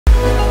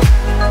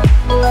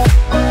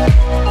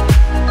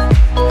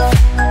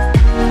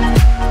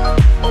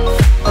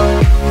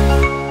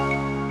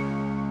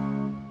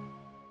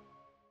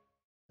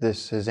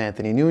This is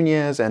Anthony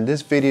Nunez, and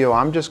this video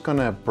I'm just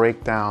gonna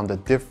break down the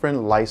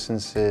different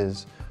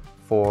licenses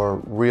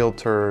for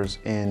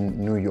realtors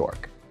in New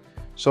York.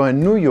 So in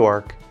New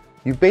York,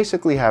 you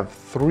basically have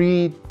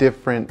three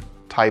different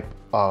type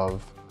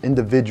of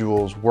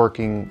individuals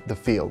working the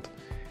field,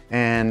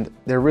 and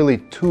there are really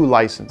two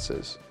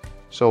licenses.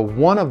 So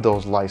one of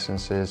those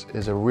licenses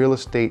is a real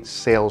estate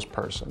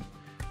salesperson.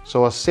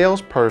 So a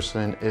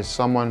salesperson is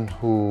someone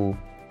who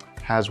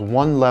has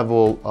one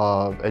level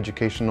of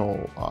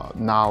educational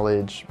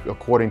knowledge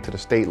according to the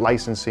state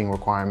licensing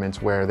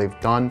requirements, where they've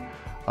done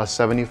a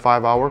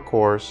 75-hour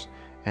course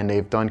and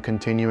they've done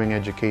continuing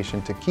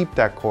education to keep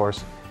that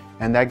course,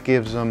 and that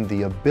gives them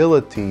the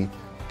ability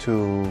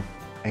to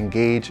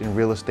engage in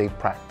real estate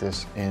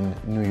practice in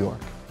New York.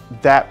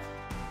 That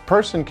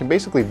person can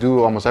basically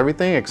do almost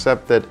everything,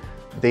 except that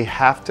they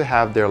have to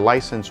have their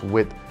license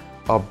with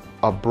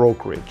a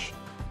brokerage.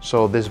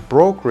 So this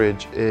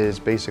brokerage is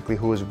basically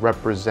who is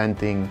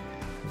representing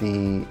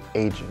the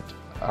agent.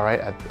 All right,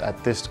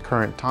 at this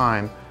current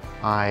time,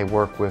 I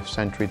work with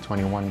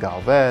Century21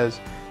 Galvez,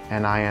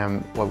 and I am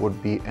what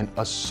would be an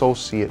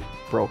associate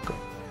broker.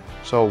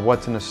 So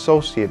what's an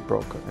associate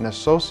broker? An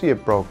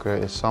associate broker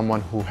is someone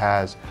who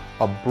has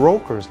a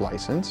broker's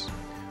license,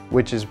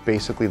 which is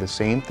basically the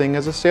same thing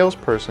as a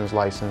salesperson's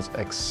license,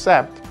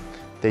 except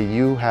that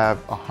you have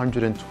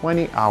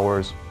 120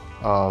 hours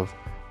of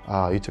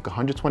you took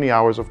 120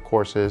 hours of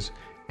courses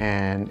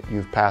and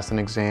you've passed an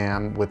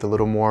exam with a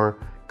little more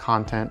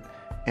content,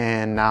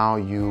 and now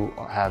you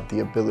have the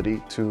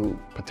ability to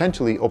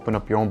potentially open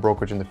up your own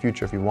brokerage in the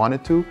future if you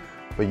wanted to,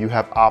 but you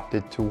have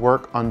opted to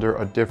work under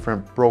a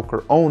different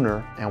broker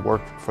owner and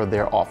work for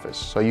their office.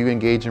 So you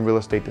engage in real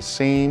estate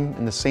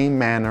in the same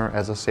manner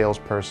as a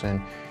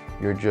salesperson.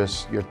 Your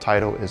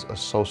title is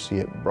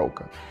associate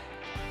broker.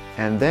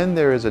 And then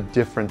there is a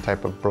different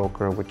type of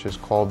broker, which is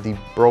called the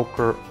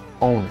broker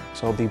owner.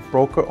 So the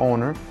broker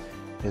owner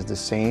is the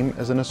same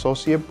as an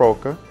associate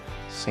broker,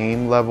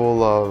 same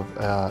level of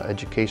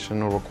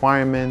educational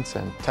requirements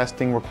and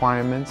testing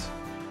requirements,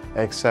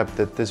 except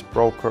that this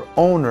broker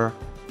owner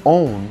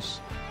owns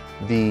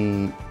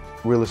the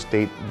real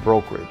estate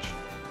brokerage,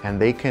 and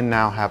they can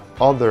now have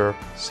other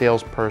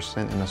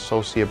salesperson and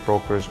associate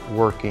brokers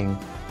working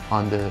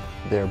under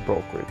their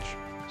brokerage.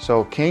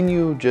 So can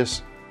you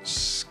just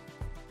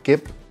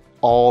skip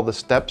all the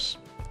steps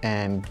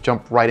and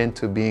jump right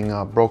into being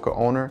a broker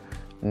owner?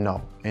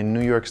 No. In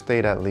New York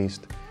State, at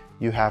least,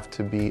 you have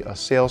to be a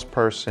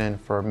salesperson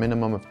for a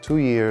minimum of 2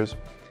 years,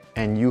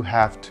 and you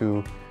have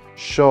to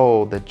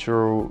show that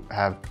you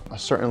have a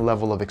certain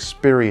level of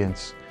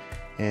experience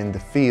in the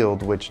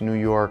field, which New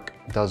York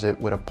does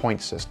it with a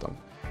point system.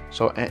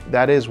 So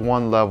that is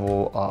one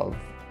level of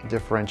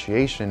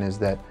differentiation, is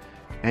that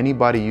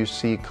anybody you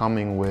see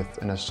coming with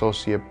an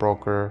associate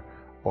broker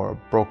or a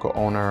broker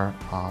owner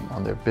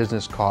on their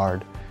business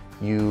card,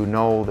 you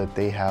know that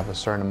they have a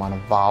certain amount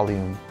of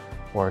volume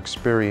or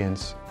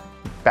experience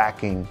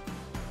backing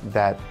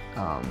that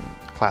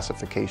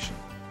classification.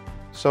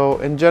 So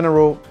in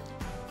general,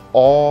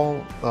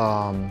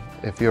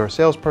 if you're a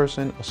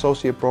salesperson,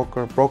 associate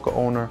broker, broker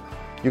owner,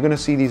 you're gonna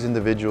see these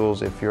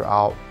individuals if you're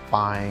out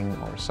buying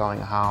or selling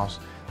a house.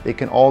 They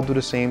can all do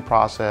the same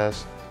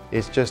process.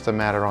 It's just a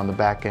matter on the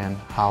back end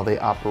how they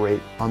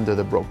operate under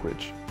the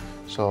brokerage.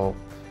 So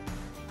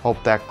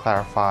hope that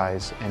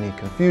clarifies any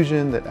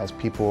confusion, that as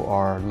people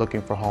are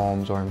looking for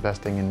homes or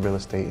investing in real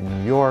estate in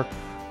New York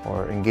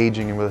or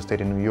engaging in real estate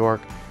in New York,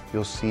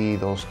 you'll see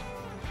those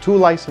two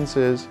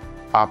licenses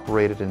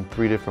operated in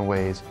three different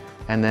ways.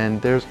 And then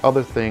there's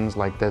other things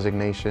like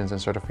designations and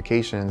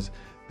certifications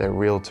that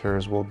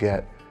realtors will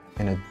get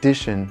in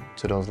addition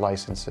to those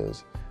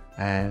licenses.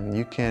 And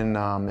you can,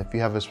 if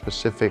you have a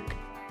specific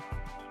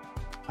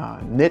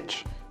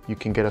niche, you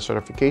can get a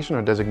certification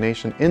or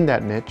designation in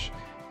that niche,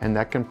 and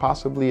that can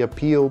possibly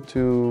appeal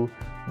to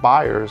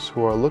buyers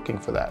who are looking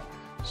for that.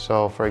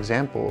 So for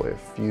example,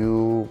 if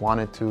you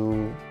wanted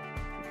to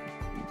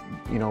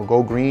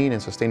go green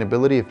and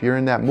sustainability, if you're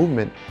in that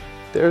movement,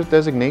 there's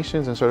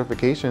designations and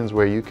certifications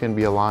where you can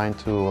be aligned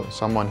to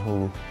someone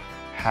who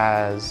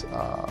has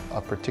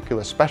a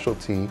particular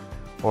specialty,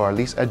 or at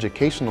least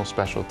educational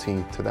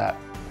specialty to that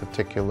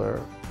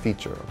particular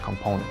feature or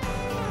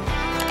component.